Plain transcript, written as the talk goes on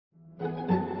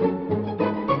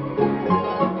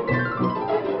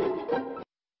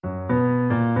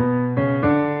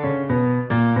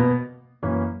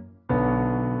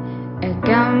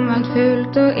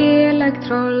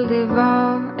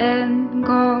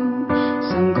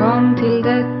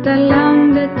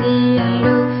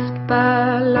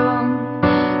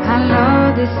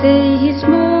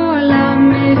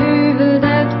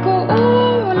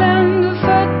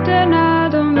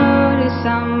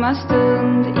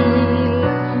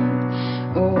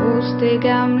det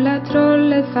gamla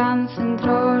trollet fanns en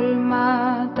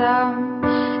trollmadam.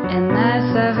 En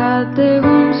näsa hade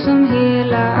hon som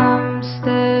hela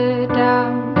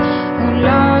Amsterdam. Hon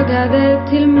lagade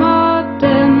till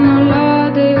maten och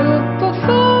lade upp på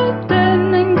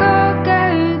faten en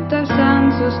kaka utav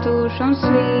sand så stor som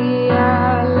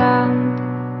Svealand.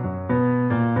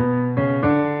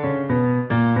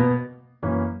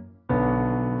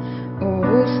 Och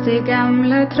hos det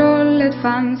gamla trollet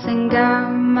fanns en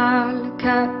gammal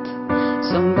katt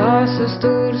som var så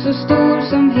stor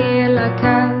som hela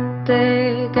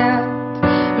Kattegatt.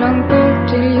 Långt bort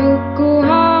till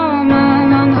Yokohama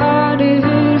man hörde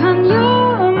hur han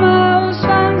jamade och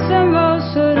svansen var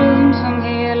så rund som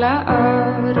hela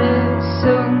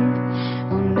Öresund.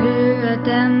 Och nu är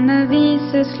denna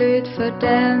visa slut för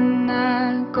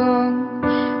denna gång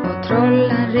och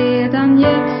trollen redan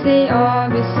gett sig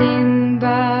av i sin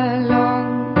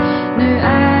ballong. Nu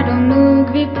är de nog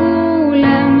vid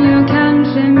polen, ja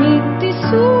kanske mitt i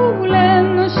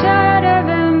solen, och kära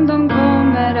vän, de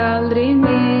kommer aldrig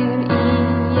mer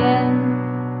igen.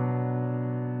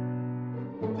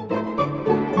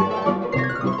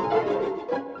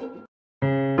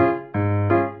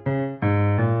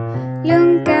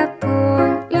 Lunka på,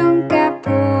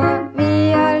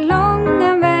 vi har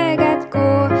långa väg att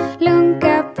gå.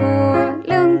 Lunka på,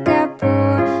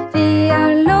 vi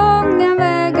har långa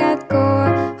väg att gå.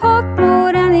 Hopp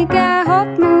mor Annika,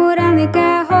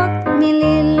 hopp min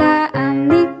lilla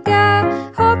Annika.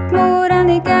 Hopp mor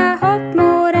Annika,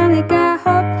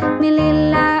 hopp min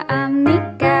lilla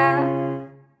Annika.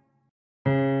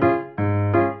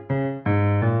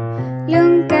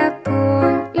 Lunka på,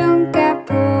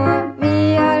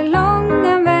 vi har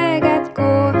långa väg att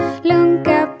gå.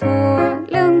 Lunka på,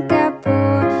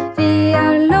 vi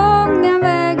har långa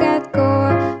väg att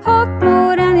gå. Hopp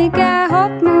mor Annika,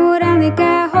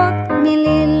 hopp min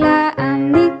lilla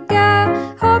Annika.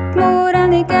 Hopp mor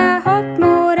Annika,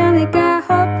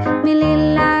 hopp min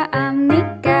lilla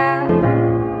Annika.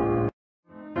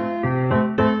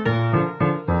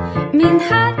 Min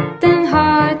hatt den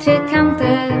har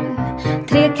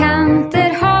tre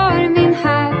kanter har min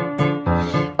hatt.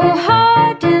 Och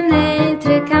har den ej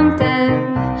tre kanter,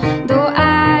 då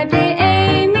är det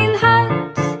ej min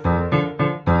hatt.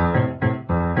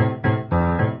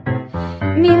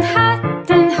 Min hatt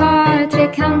den har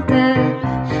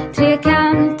tre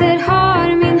kanter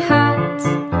har min hatt.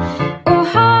 Och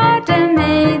har den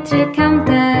ej tre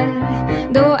kanter,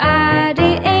 då är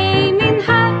det ej min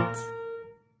hatt.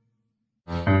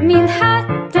 Min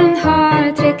hatt den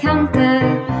har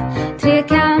tre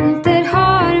kanter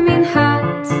har min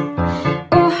hatt.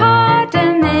 Och har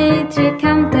den ej tre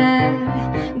kanter,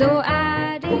 då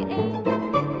är det ej.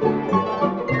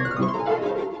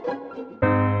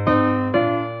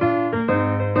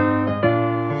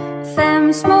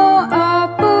 Fem små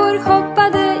apor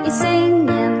hoppade i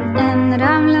sängen. En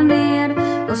ramlade ner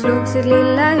och slog sitt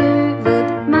lilla huvud.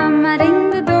 Mamma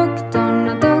ringde doktorn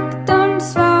och doktorn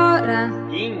svarade: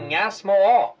 Inga små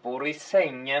apor i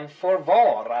sängen får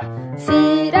vara.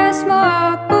 Fyra små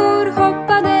apor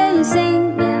hoppade i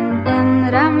sängen.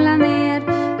 En ramlade ner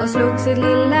och slog sitt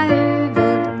lilla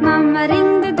huvud. Mamma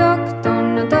ringde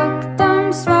doktorn och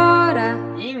doktorn svarade: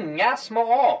 Inga små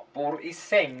apor i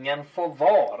sängen får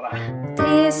vara.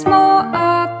 Tre små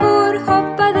apor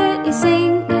hoppade i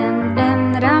sängen.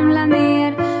 En ramlade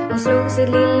ner och slog sitt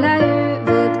lilla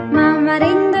huvud. Mamma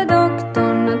ringde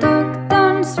doktorn och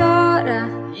doktorn svarade: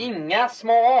 Inga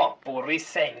små apor i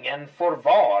sängen får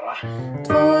vara.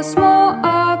 Två små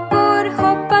apor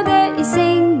hoppade i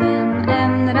sängen.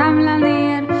 En ramlade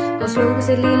ner och slog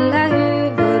sitt lilla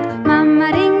huvud. Mamma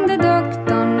ringde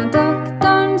doktorn och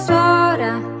doktorn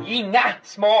svarade: Inga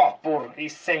små apor i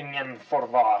sängen får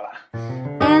vara.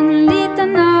 En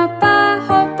liten apa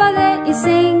hoppade i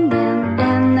sängen.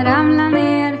 En ramlade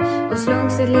ner och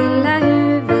slog sitt lilla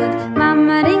huvud.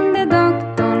 Mamma ringde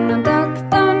doktorn och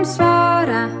doktorn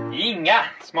svarade: Inga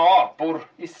små apor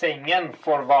i sängen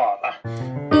får vara.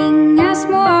 Inga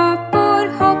små apor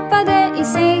hoppade i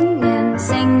sängen.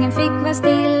 Sängen fick vara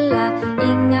stilla.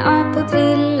 Inga apor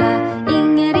trilla.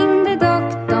 Ingen ringde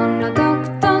doktorn och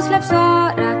doktorn släpp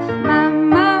svara.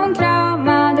 Mamma hon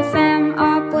kramade 5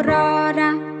 apor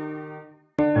rara.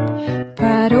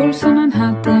 Per Olsson han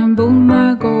hade en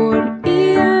bondagård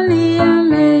i en liten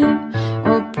lej.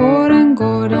 Och på den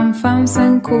gården fanns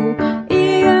en ko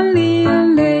i en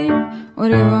liten lej. Och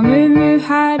det var mu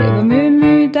här, det var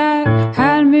mu där.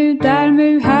 Här mu, där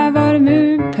mu, här var det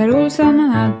mu. Per Olsson han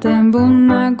hade en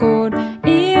bondagård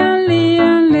i en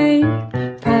liten lej.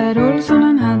 Per Olsson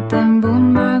han hade en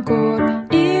bondagård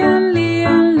i en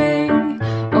liten lej.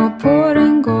 Och på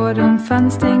den gården fanns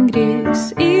fanns det en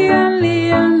gris i en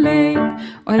liten lej.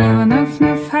 Och det var nuff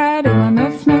nuff här, det var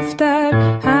nuff nuff där.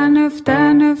 Här nuff,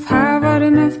 där nuff, här var det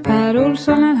nuff. Per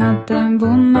Olsson han hade en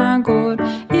bonnagård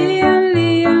i en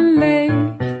liten lej.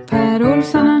 Per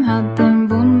Olsson han hade en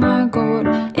bonnagård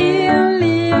i en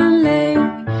liten lej.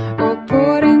 Och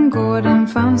på den gården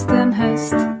fanns det en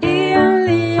häst i en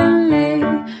liten lej.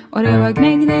 Och det var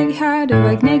gnägg, gnägg här, det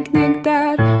var gnägg, gnägg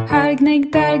där. Här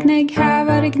gnägg, där gnägg, här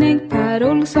var det gnägg.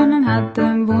 Per Olsson han hade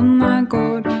en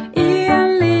bonnagård i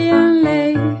en liten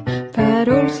lej.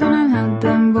 Per Olsson han hade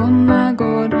en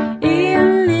bonnagård i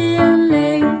en liten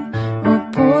lej.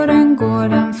 Och på den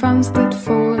gården fanns det ett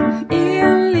får i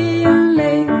en liten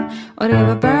lej. Och det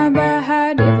var bä, bä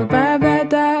här, det var bä, bä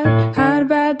där. Här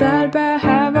bä, där bä,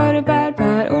 här var det bär.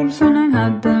 Per Olsson han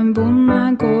hade en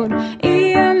bonnagård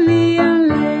i en liten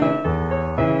lej.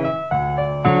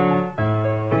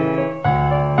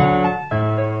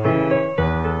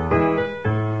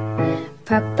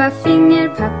 Pappa finger,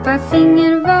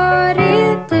 var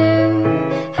är du?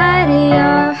 Här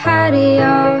är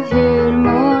jag, hur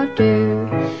mår du?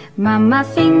 Mamma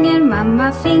finger,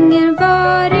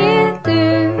 var är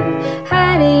du?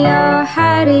 Här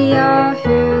är jag,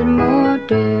 hur mår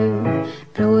du?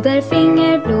 Broder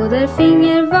finger,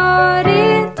 var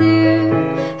är du?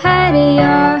 Här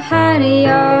är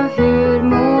jag, hur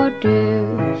mår du?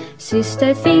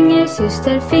 Syster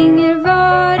finger,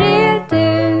 var är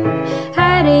du?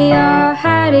 Här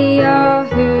är jag,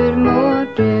 hur mår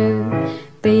du?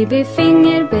 Baby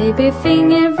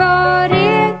finger, var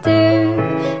är du?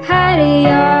 Här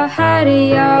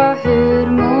är jag,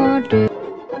 hur mår du?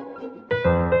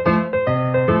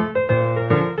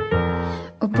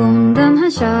 Och bonden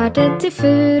han körde till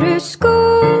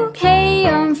furuskog.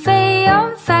 Hejon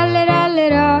fejon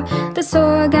fallerallera. Där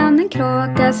såg han en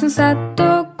kråka som satt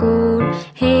och gol.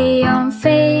 Hejon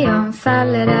fejon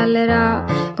fallerallera.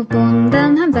 Och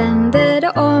bonden han vände det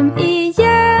om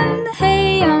igen.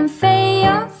 Hejon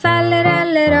fejon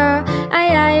fallerallera.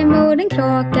 Aj aj morden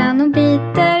kråkan och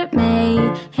biter mig.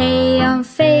 Hejon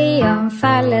fejon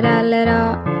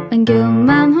fallerallera. Men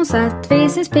gumman hon satt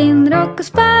vid sin spinnrock och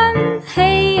spann.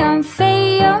 Hejon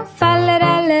fejon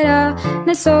fallerallera.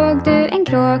 När såg du en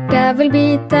kråka vill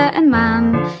bita en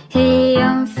man?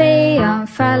 Hejon fejon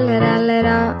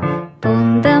fallerallera.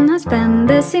 Bonden han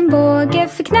spände sin båge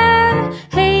för knä.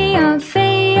 Hejon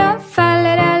fejon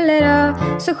fallerallera.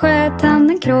 Så sköt han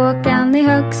den kråkan i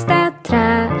högsta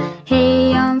trä.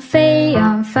 Hejon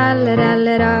fejon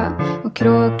fallerallera. Och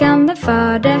kråkan den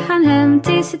förde han hem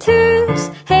till sitt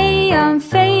hus. Hejon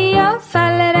fejon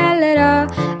fallerallera.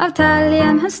 Av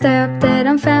talgen han stöpte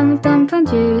de 15 pund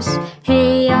ljus.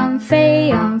 Hejon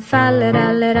fejon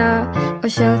fallerallera. Och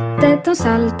köttet de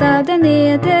saltade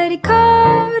neder i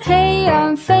kar.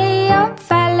 Hejon fejon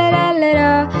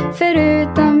fallerallera.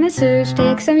 Förutom en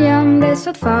surstek som gömdes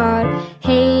åt far.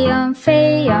 Hejon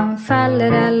fejon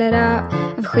fallerallera.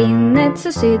 Av skinnet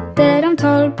så sydde de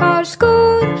 12 par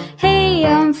skor.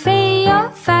 Hejon fejon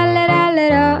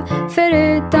fallerallera.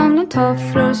 Förutom de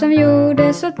tofflor som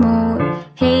gjordes åt mor.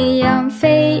 Hejon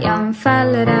fejon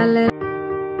fallerallera.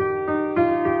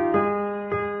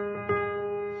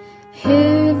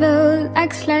 Huvud,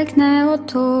 axlar, knä och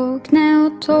tå, knä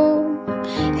och tå.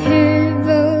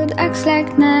 Huvud, axlar,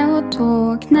 knä och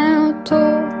tå, knä och tå.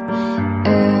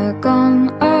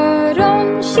 Ögon,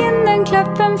 öron, kinden,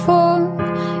 klappen, får.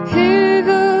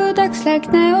 Huvud, axlar,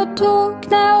 knä och tå,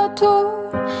 knä och tå.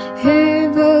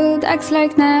 Huvud, axlar,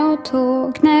 knä och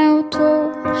tå, knä och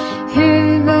tå.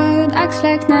 Huvud,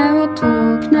 axlar, knä och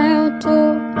tå, knä och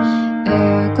tå.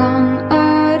 Ögon,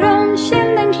 öron,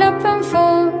 kinden, klappen,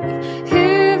 får.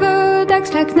 Huvud,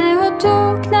 axlar, knä och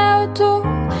tå, knä och tå.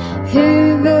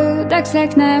 Huvud, axlar,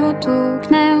 knä och tå,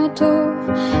 knä och tå.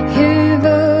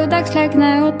 Huvud, axlar,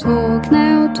 knä och tå,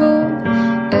 knä och tå.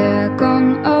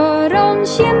 Ögon, öron,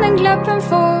 kinden, klappen,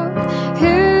 får.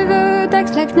 Huvud,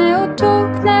 axlar, knä och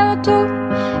tå, knä och tå.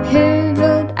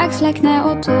 Huvud, axlar, knä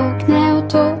och tå, knä och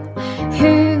tå.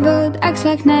 Huvud,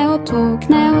 axlar, knä och tå,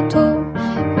 knä och tå.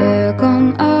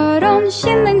 Ögon, öron,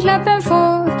 kinden, klappen,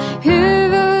 får.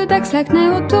 Huvud, axlar,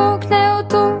 knä och tå, knä och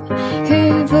tå.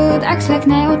 Huvud, axlar,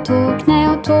 knä och tå, knä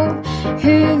och tå.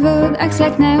 Huvud, axlar,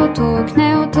 knä och tå,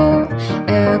 knä och tå.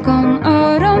 Ögon,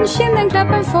 öron, kinden,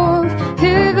 klappen, får.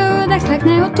 Huvud, axlar,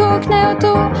 knä och tå, knä och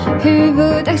tå.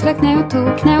 Huvud, axlar, knä och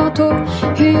tå, knä och tå.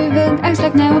 Huvud, axlar,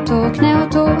 knä och tå, knä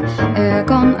och tå.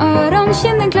 Ögon, öron,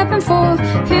 kinden, klappen, får.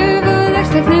 Huvud,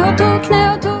 axlar, knä och tå,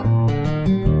 knä och tå.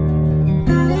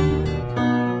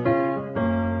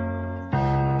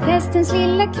 Prästens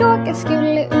lilla kråka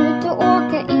skulle ut och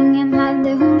åka. Ingen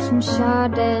hade hon som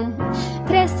körde.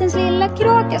 Prästens lilla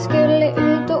kråka skulle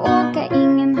ut och åka.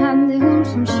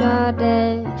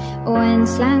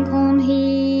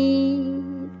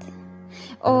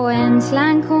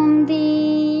 slang kom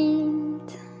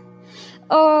dit.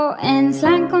 Och en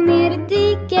slang kom ner i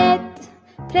diket.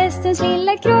 Prästens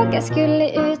lilla kråka skulle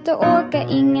ut och åka.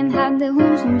 Ingen hade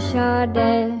hon som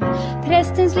körde.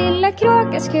 Prästens lilla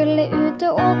kråka skulle ut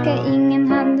och åka.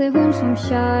 Ingen hade hon som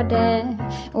körde.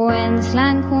 Och en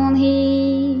slang kom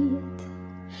hit.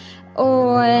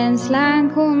 Och en slang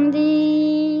kom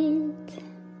dit.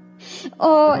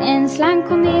 Och en slang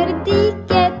kom ner i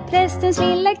diket. Prästens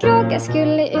lilla kråka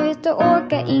skulle ut och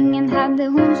åka. Ingen hade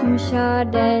hon som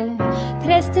körde.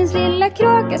 Prästens lilla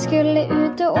kråka skulle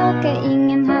ut och åka.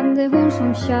 Ingen hade hon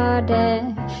som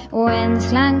körde. Och en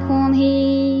slang kom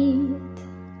hit.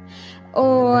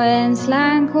 Och en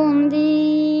slang kom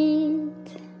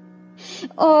dit.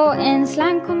 Och en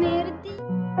slang kom ner dit.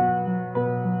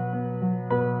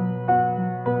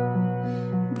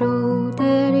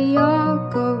 Broder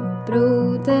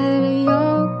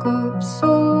Jakob,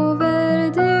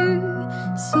 sover du,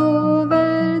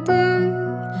 sover du?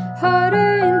 Hör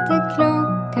du inte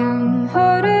klockan,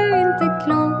 hör du inte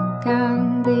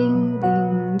klockan? Ding,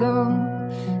 ding, dong,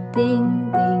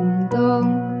 ding, ding,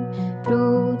 dong.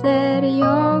 Broder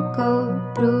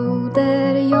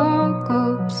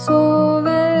Jakob,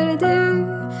 sover du,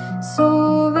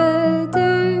 sover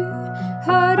du?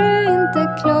 Hör du inte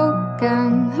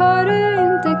klockan, hör du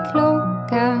inte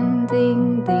klockan?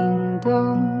 Ding, ding,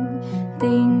 dong,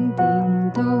 ding,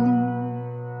 ding, dong.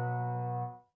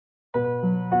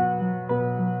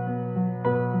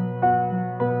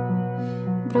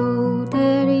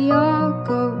 Broder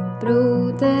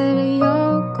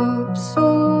Jakob,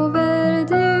 sover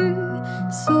du,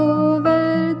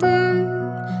 sover du?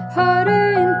 Hör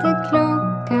du inte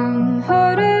klockan,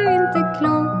 hör du inte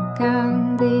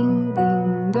klockan? Ding,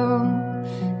 ding, dong,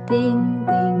 ding,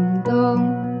 ding, dong.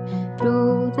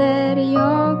 Broder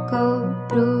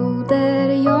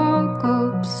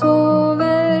Jakob,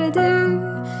 sover du,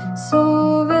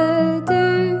 sover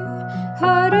du?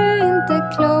 Hör du inte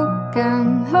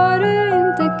klockan, hör du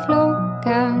inte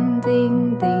klockan?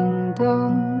 Ding, ding,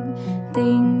 dong,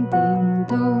 ding, ding,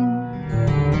 dong.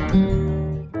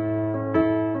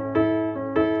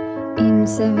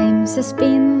 Vimse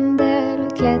spindel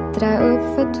klättra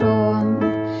upp för trån.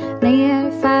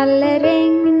 Ner faller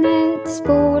regnet,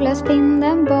 spolar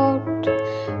spindeln bort.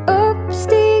 Upp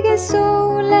stiger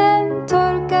solen,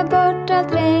 torkar bort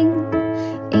allt regn.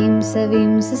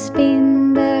 Vimse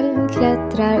spindel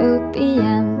klättrar upp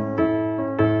igen.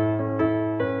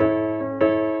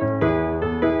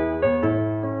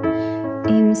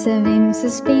 Vimse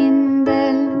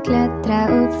spindel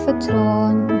klättrar upp för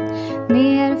trån.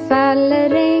 Ner faller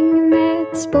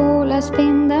regnet, spolar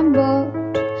spindeln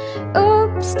bort.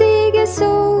 Upp stiger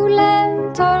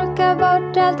solen, torkar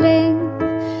bort allt regn.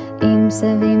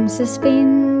 Vimse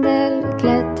spindel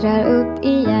klättrar upp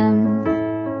igen.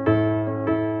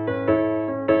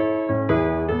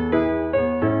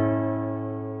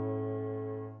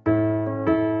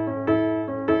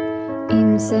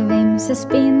 Vimse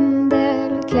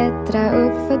spindel klättra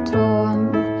upp för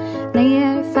trån.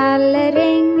 Ner faller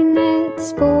regnet,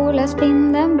 spolar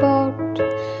spindeln bort.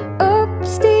 Upp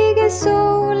stiger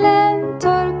solen,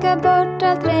 torkar bort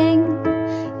allt regn.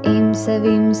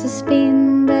 Vimse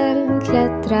spindel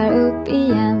klättrar upp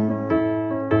igen.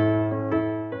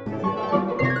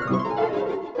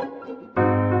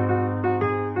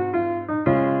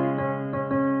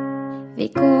 Vi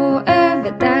går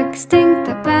över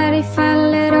dagstänkta berg,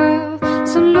 faller av.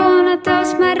 Som lånat av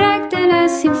smaragderna,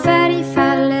 sin färg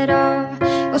faller av.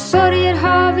 Och sorger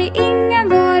har vi inga,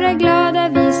 våra glada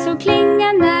visor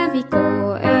klingar när vi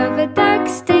går över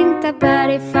dagstänkta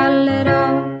berg, faller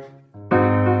av.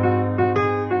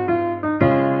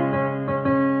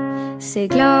 Se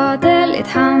gladeligt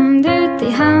hand ut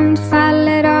i hand,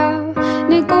 faller av.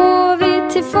 Nu går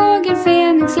vi till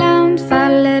fågelfenixland,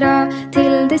 faller av.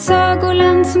 Till det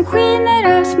sagoland som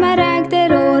skiner av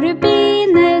smaragder och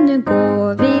rubiner. Nu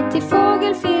går vi till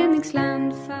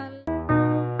fågelfenixland, faller.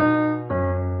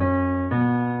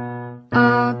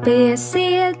 A, B, C,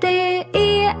 D,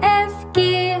 E, F,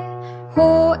 G,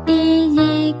 H, I,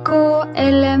 J, K,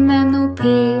 L, M, N, O, P,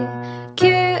 Q,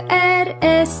 R,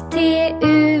 S, T,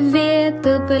 U, V,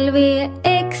 W,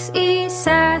 X, Y,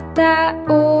 Z,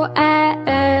 Å, Ä,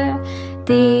 Ö.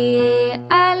 Det är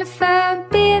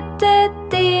alfabetet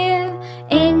det.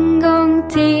 En gång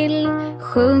till,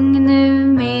 sjung nu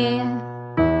med.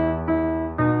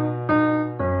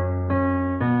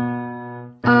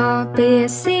 A, B,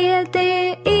 C, D,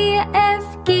 E, F,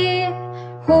 G,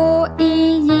 H,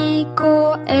 I, J,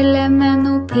 K, L, M, N,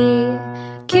 O, P,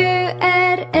 Q,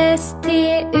 R, S,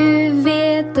 T, U,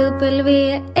 V,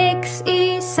 W, X,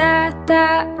 Y, Z,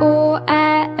 Å,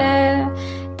 Ä, Ö.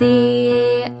 Det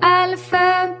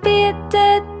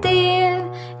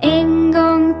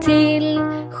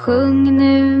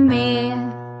du med?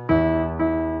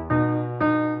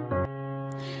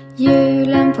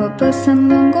 Hjulen på bussen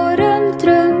de går runt,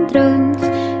 runt, runt.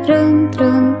 Runt,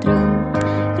 runt, runt.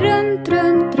 Runt,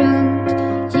 runt, runt.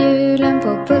 Hjulen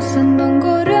på bussen de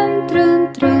går runt,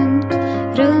 runt, runt.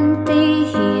 Runt i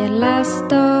hela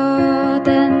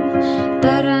staden.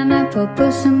 Dörrarna på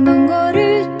bussen de går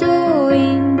ut och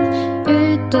in.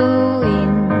 Ut och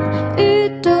in.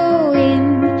 Ut och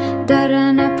in.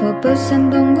 Dörrarna på bussen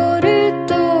de går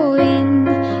ut och in.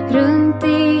 Runt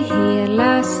i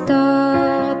hela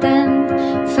staden.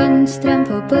 Fönstren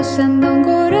på bussen de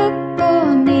går upp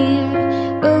och ner.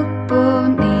 Upp och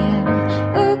ner.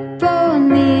 Upp och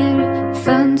ner.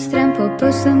 Fönstren på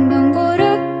bussen de går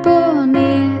upp och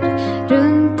ner.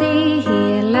 Runt i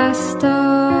hela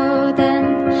staden.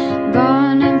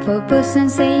 Barnen på bussen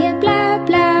säger bla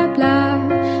bla bla.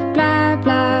 Bla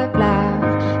bla bla.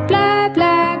 Bla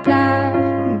bla bla.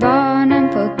 Barnen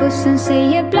på bussen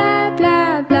säger bla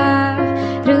bla bla.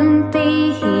 Runt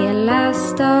i hela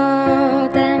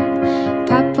staden.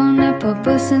 Papporna på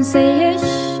bussen säger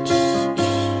shh, shh, shh.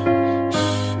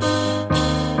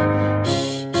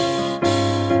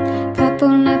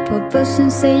 Papporna på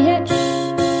bussen säger shh.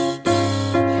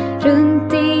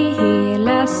 Runt i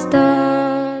hela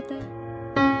staden.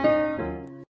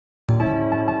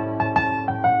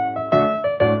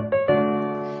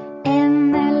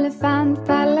 En elefant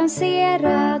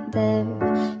balanserade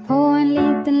på en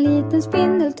liten, liten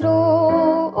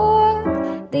spindeltråd.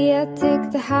 Det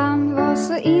tyckte han var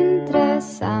så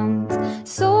intressant,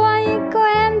 så han gick och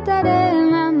hämtade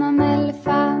en annan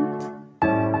elefant.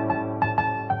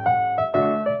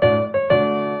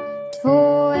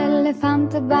 Två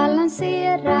elefanter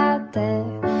balanserade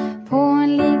på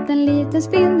en liten, liten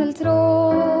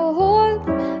spindeltråd.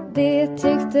 Det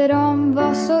tyckte de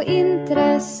var så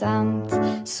intressant,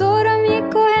 så de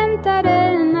gick och hämtade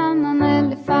en annan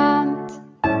elefant.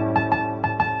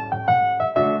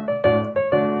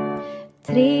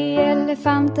 Tre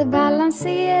elefanter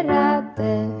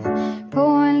balanserade på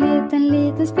en liten,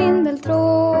 liten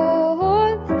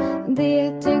spindeltråd.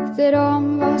 Det tyckte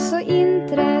de var så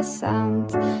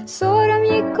intressant, så de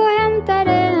gick och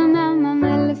hämtade en annan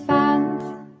elefant.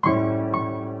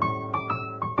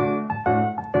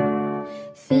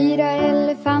 Fyra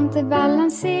elefanter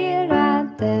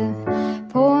balanserade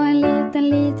på en liten,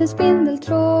 liten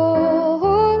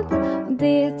spindeltråd.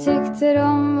 Det tyckte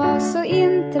de var så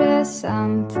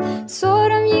intressant, så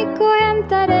de gick och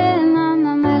hämtade en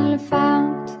annan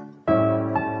elefant.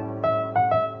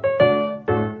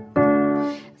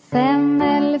 Fem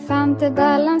elefanter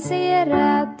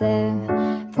balanserade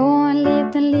på en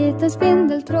liten, liten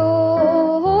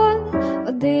spindeltråd.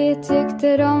 Och det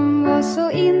tyckte de var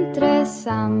så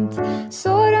intressant, så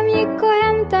de gick och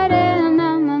hämtade en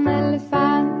annan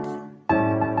elefant.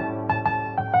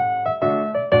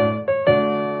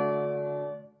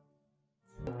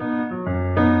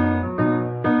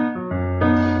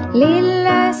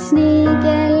 Lilla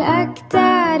snigel,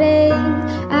 akta dig,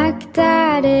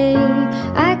 akta dig,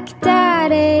 akta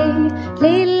dig.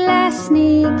 Lilla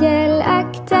snigel,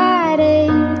 akta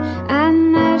dig,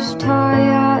 annars tar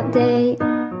jag dig.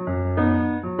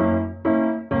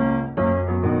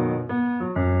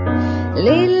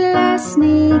 Lilla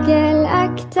snigel,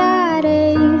 akta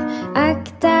dig,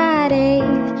 akta dig,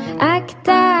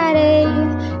 akta dig.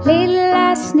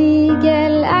 Lilla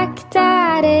snigel,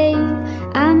 akta dig,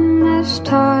 annars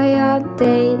tar jag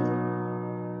dig.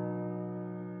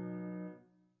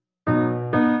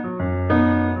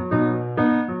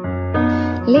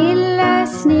 Lilla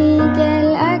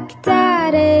snigel,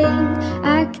 akta dig,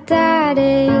 akta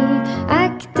dig,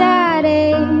 akta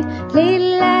dig.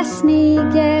 Lilla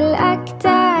snigel,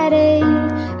 akta dig,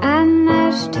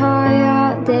 annars tar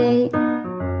jag dig.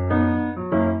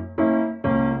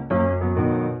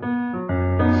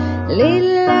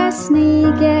 Lilla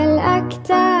snigel,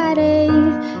 akta dig,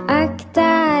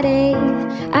 akta dig,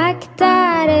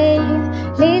 akta dig.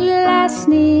 Lilla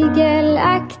snigel,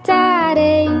 akta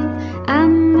dig,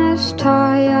 annars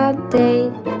tar jag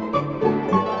dig.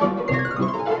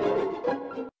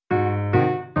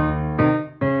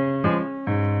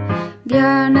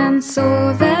 Björnen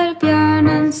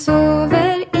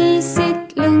sover i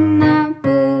sitt lugna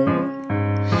bo.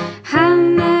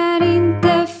 Han är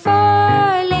inte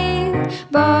farlig,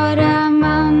 bara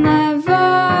man är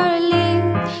varlig.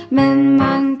 Men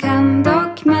man kan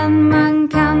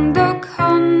dock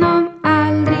honom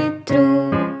aldrig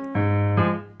tro.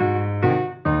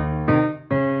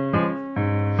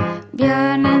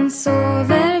 Björnen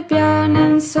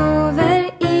sover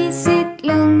i sitt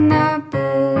lugna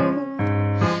bo.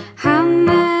 Han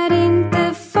är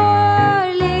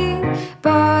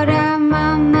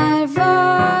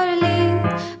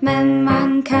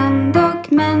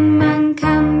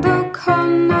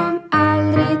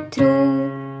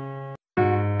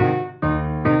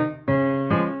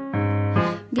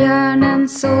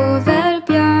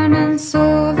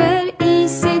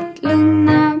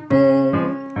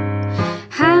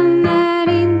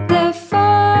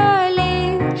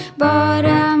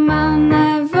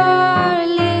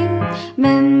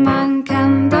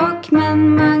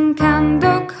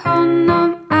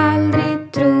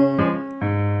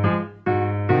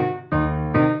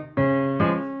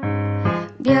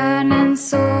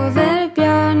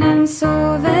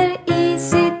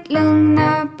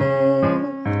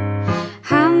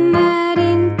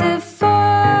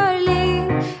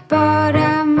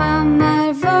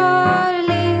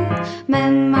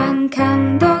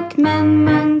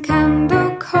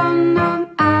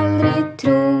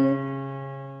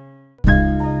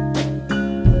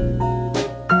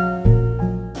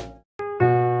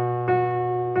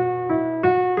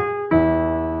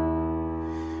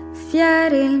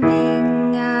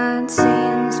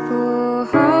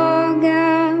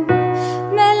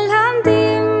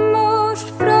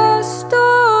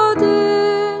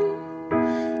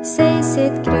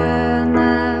sitt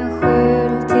gröna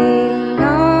skjul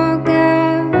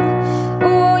tillaga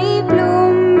och i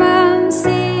blomman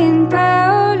sin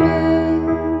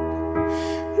paulun.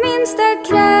 Minsta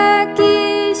kräk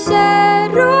i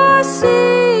kärr och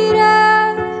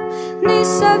syra,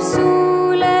 nyss av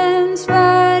solens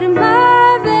varma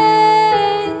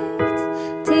väkt,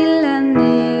 till en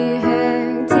ny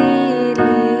högtidlig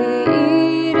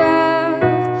yra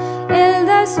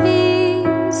eldas vid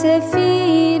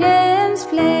sefirens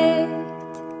fläkt.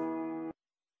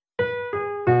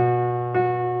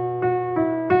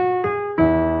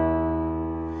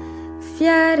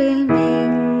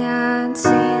 Fjärilmingad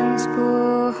syns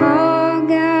på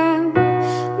hagan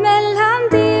mellan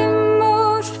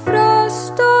dimmors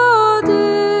frost och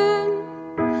dun.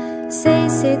 Säg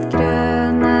sitt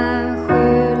gröna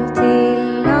skjul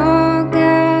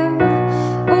tillaga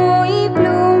och i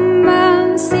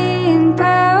blomman sin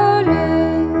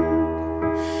paulun.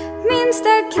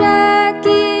 Minsta kräk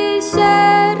i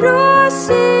kärr och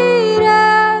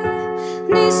syra,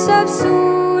 nyss av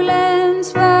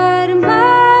solens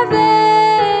varma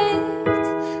väkt,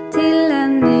 till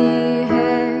en ny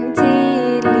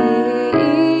högtidlig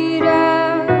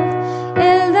yra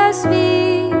eldas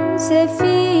vid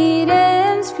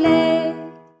sefirens fläkt.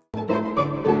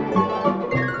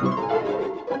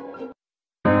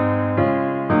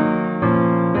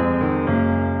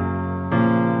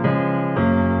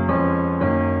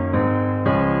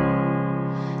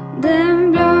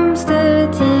 Den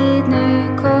blomstertid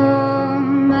nu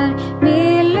kommer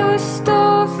med lust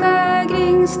och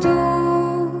fägring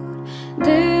stor.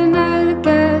 Du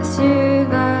nalkas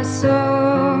ljuva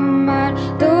sommar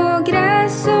då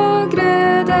gräs och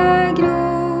gröda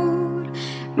gror.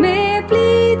 Med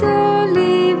blid och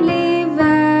livlig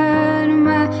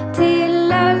värma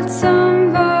till allt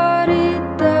som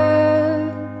varit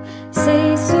död.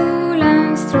 Säg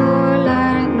solens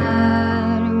strålar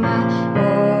närma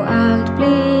och allt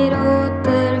blir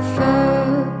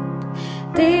återfött.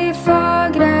 Det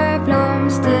fagra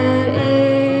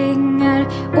blomsterängar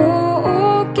och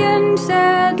åkerns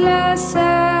ädla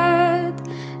säd.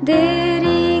 Det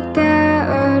rika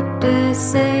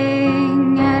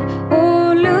örtesängar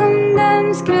och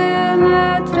lundens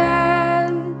gröna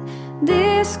träd.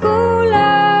 Det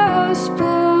skola oss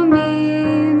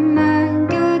påminna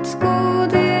Guds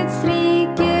godhets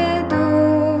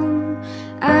rikedom,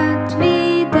 att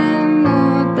vi den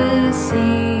nåd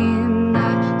besinna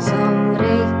som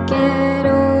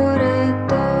räcker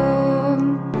året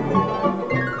om.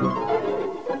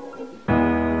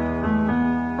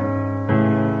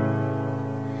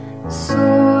 Så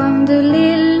om du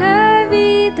lilla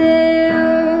vid är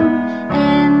ung,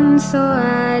 än så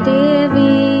är det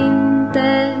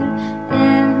vinter,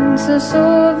 än så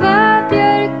sova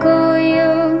björk och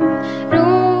ljung,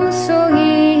 ros och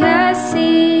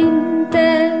hyacinter,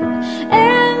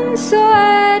 än så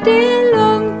är det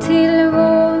långt till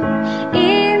vår,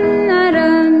 innan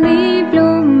rönn i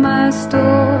blomma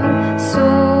står.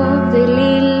 Sov du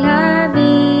lilla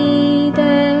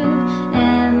vider,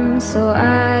 än så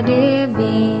är det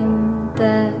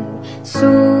vinter.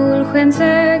 Solskens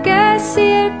öga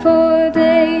ser på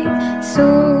dig,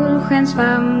 solskens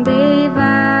famn dig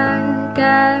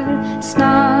vaggar.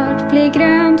 Snart blir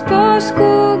grönt på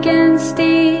skogens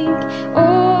stig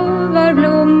och var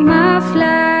blomma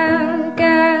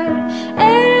flaggar.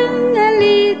 En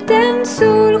liten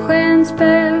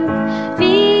solskensböld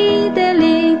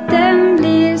videlig, den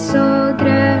blir så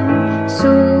grön.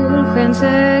 Solskens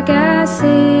öga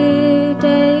ser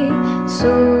dig,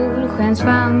 solskens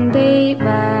famn dig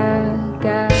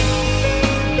vaggar.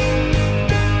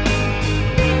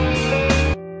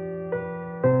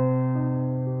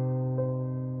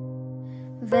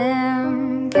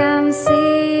 Vem kan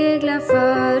segla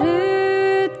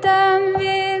förutan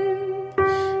vind?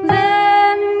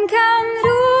 Vem kan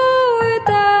ro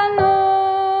utan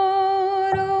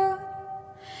åror?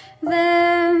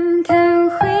 Vem kan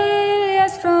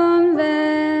skiljas från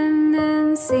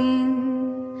vännen sin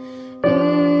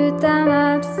utan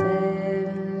att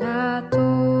fälla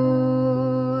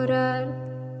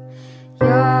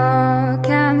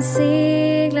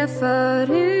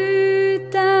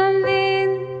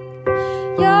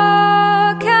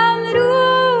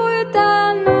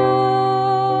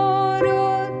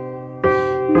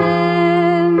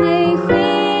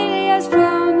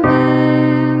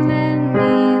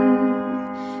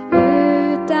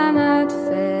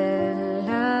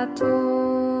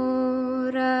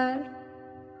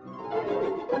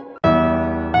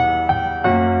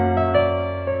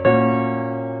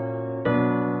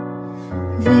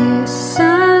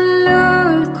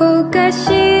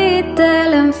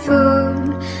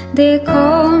Det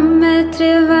kommer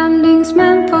 3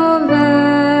 vandringsmän på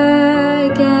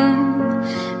vägen.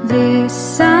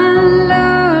 Vässan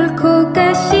löl,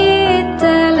 kokar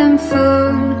kittelen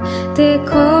full. Det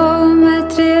kommer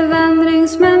 3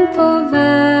 vandringsmän på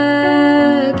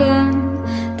vägen.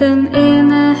 Den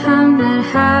ene han är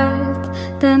halt,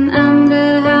 den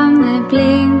andra han är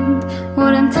blind.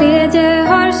 Och den tredje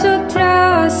har så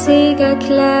trasiga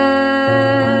kläder.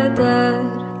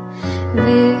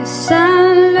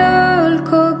 Vässan löl,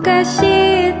 kokar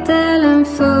kittelen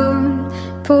full.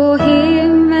 På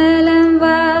himmelen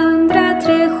vandrar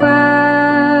 3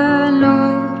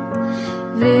 stjärnor.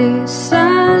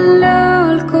 Vässan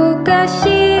löl, kokar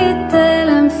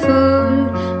kittelen full.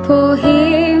 På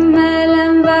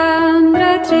himmelen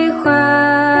vandrar 3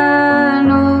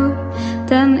 stjärnor.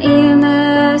 Den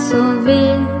ene är så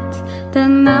vit,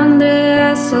 den andra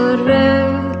är så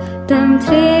röd. Den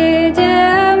tredje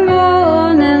är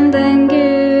månen, den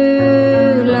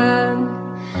gula.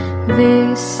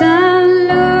 Vässan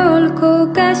löl,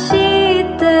 kokar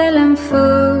kittelen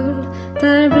full.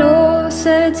 Där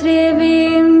blåser 3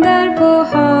 vindar på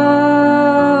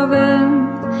haven.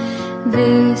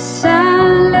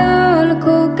 Vässan löl,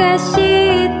 kokar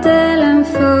kittelen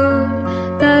full.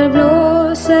 Där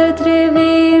blåser 3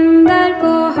 vindar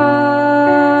på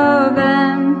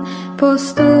haven. På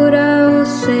stora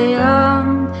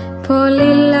ocean, på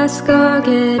lilla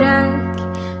Skagerrak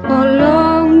och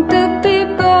långt upp i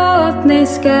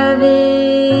Bottniska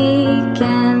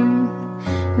viken.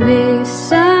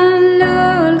 Vässan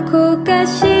löl, kokar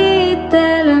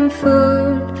kittelen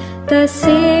full. Där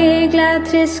seglar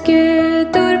 3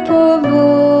 skutor på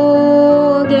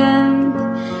vågen.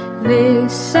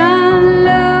 Vässan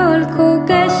löl,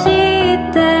 kokar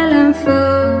kittelen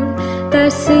full. Där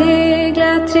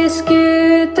seglar 3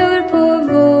 skutor på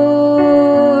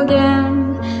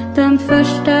vågen. Den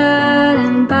första är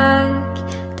en bark,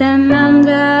 den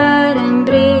andra är en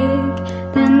brigg.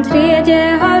 Den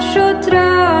tredje har så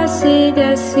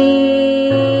trasiga segel.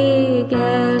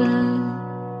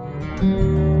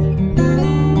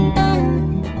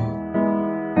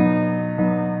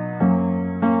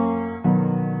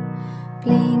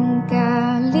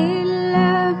 Blinka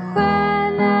lilla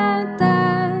stjärna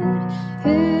där,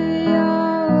 hur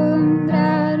jag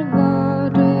undrar var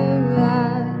du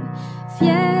är.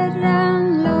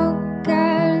 Fjärran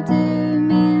lockar du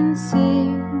min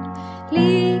syn,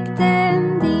 likt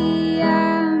en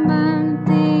diamant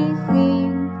i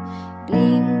skyn.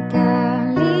 Blinka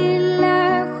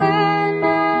lilla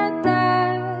stjärna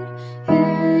där,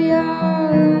 hur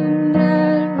jag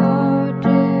undrar var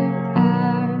du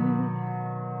är.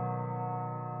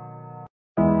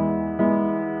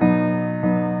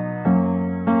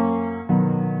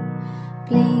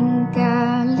 Blinka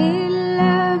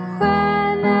lilla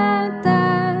stjärna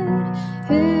där,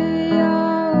 hur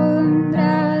jag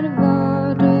undrar var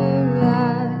du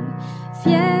är.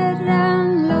 Fjärran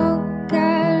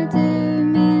lockar du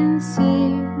min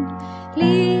syn,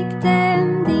 likt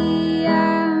en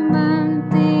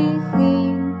diamant i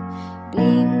skyn.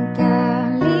 Blinka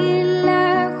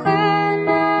lilla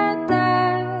stjärna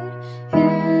där,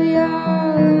 hur jag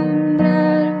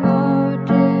undrar var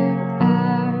du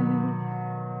är.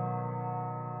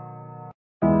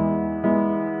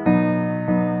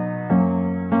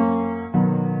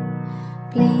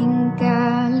 Blinka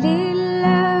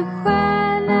lilla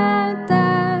stjärna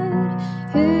där,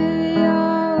 hur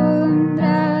jag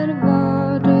undrar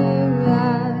var du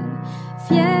är.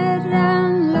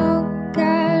 Fjärran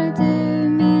lockar du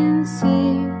min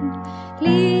syn,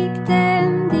 likt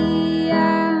en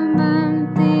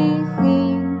diamant i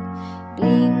skyn.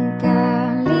 Blinka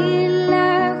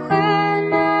lilla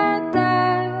stjärna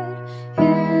där,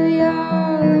 hur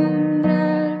jag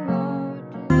undrar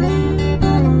var du är.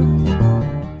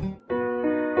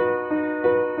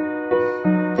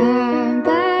 Bä,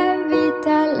 bä,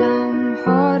 vita lamm,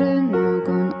 har du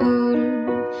någon ull?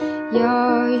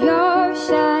 Ja, ja,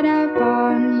 kära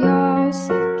barn, jag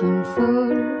säcken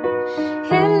full.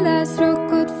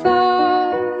 Helgdagsrock åt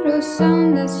far och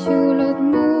söndagskjol åt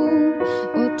mor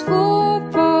och 2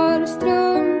 par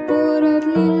strumpor åt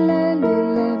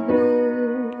lillebror.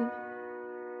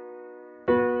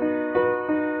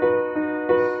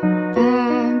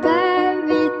 Bä, bä,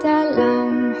 vita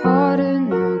lamm, har du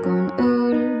någon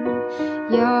ull?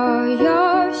 Ja,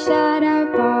 ja, kära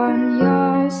barn,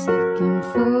 jag säcken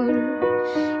full.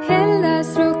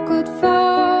 Helgdagsrock åt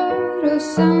far och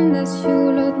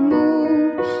söndagskjol åt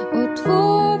mor och 2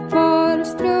 par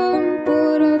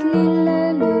strumpor åt lillebror.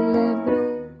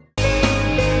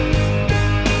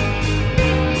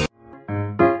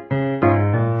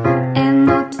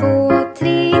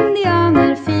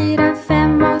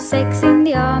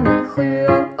 7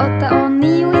 och 8 och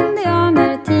 9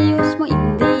 indianer, 10 små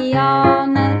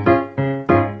indianer.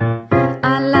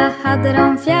 Alla hade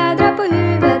de fjädrar på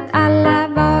huvudet, alla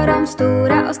var de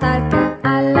stora och starka.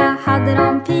 Alla hade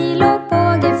de pil och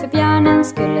båge, för björnen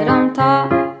skulle de ta.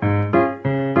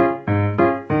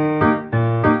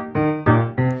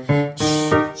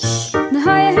 Nu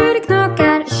hör jag hur det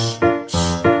knakar,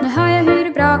 nu hör jag hur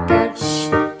det brakar.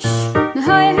 Nu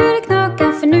hör jag hur det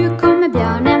knakar, för nu kommer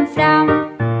björnen fram.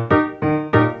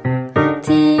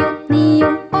 10, 9,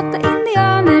 8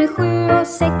 indianer, 7 och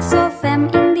 6 och 5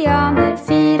 indianer,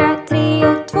 4, 3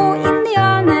 och 2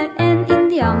 indianer, en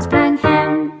indian sprang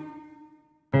hem.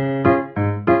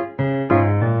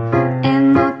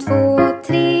 1 och 2 och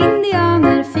 3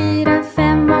 indianer, 4,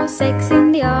 5 och 6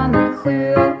 indianer,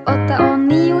 7 och 8 och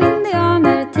 9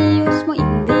 indianer, 10 små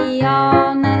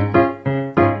indianer.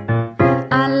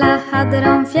 Alla hade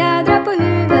de fjädrar på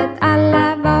huvudet,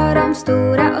 alla var de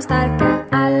stora och starka.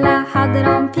 Alla hade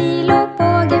de pil och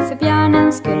båge, för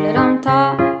björnen skulle de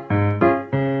ta.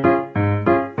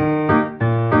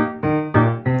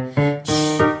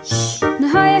 Nu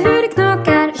hör jag hur det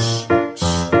knakar,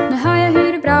 nu hör jag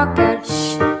hur det brakar.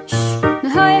 Nu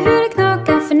hör jag hur det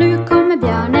knakar, för nu kommer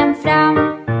björnen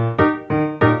fram.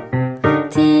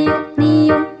 10,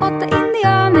 9, 8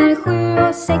 indianer, 7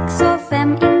 och 6 och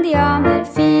 5 indianer,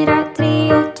 4,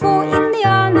 3 och 2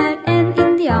 indianer, en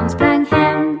indian sprang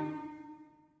hem.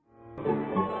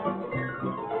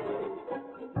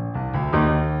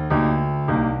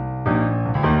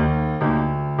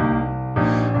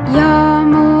 Ja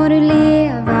må du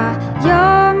leva,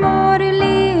 ja må du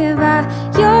leva,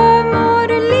 ja må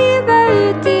du leva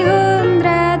ut i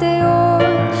 100:e år.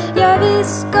 Ja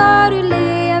visst ska du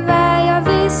leva, ja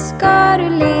visst ska du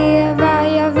leva,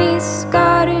 ja visst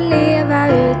ska du leva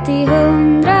ut i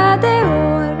 100:e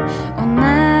år. Och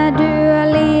när du har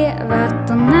levat,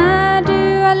 och när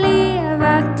du har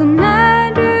levat, och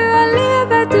när du har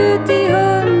levat ut i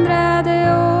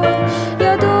 100:e år,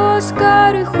 ja då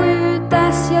ska du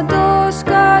skjutas, ja då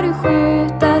ska du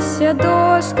skjutas, ja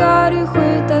då ska du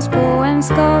skjutas på en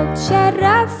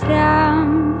skottkärra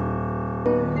fram.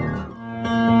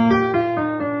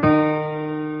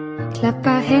 Klappa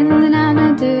händerna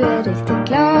när du är riktigt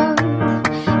glad.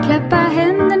 Klappa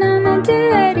händerna när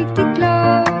du är riktigt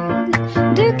glad.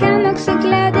 Du kan också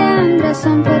glädja andra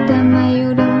som på denna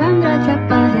jorden vandrar.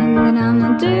 Klappa händerna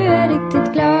när du är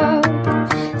riktigt glad.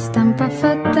 Stampa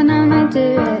fötterna när du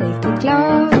är riktigt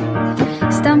glad.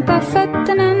 Stampa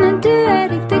fötterna när du är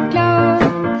riktigt glad.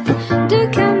 Du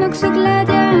kan också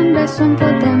glädja andra som på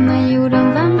denna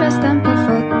jorden vandrar. Stampa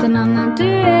fötterna när du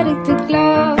är riktigt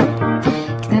glad.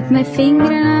 Knäpp med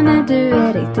fingrarna när du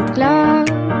är riktigt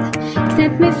glad.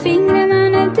 Knäpp med fingrarna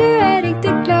när du är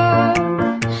riktigt glad.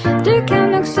 Du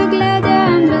kan också glädja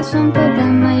andra som på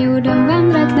denna jorden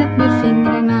vandrar. Knäpp med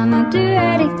fingrarna när du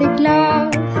är riktigt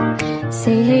glad.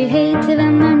 Säg hej hej till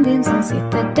vännen din som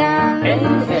sitter där. Hej,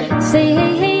 hej. Säg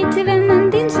hej hej till vännen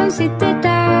din som sitter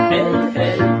där. Hej,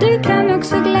 hej. Du kan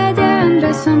också glädja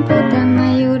andra som på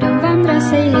denna jorden vandrar.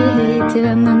 Säg hej hej till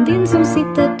vännen din som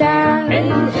sitter där.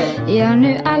 Hej, hej. Gör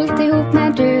nu alltihop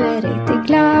när du är riktigt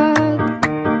glad.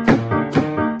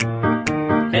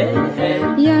 Hej, hej.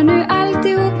 Gör nu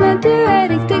alltihop när du är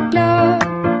riktigt glad.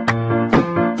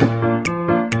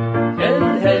 Hej,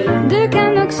 hej. Du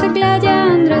kan också glädja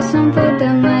andra som på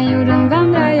denna jorden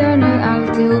vandrar. Gör nu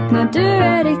alltihop när du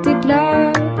är riktigt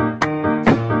glad.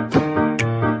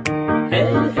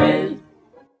 Hej, hej.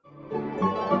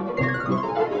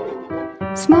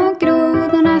 Små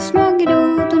grodorna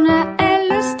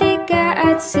är lustiga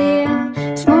att se.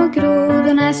 Små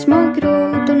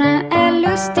grodorna är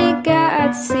lustiga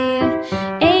att se.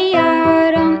 Ej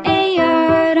öron,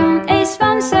 ej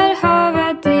svansar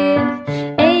hava det.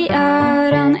 Ej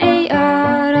öron,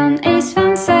 ej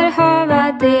svansar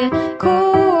hava det.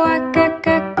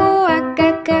 Koakaka,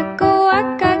 koakaka,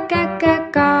 koakaka,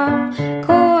 ka.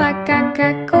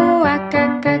 Koakaka,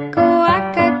 koakaka,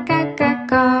 koakaka,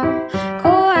 ka.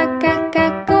 Koakaka,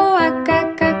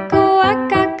 koakaka,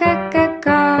 koakaka,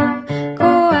 ka.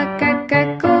 Koakaka,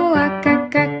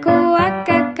 koakaka,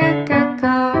 koakaka,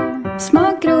 ka. Små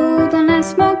grodorna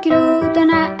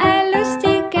är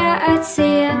lustiga att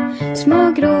se.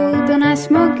 Små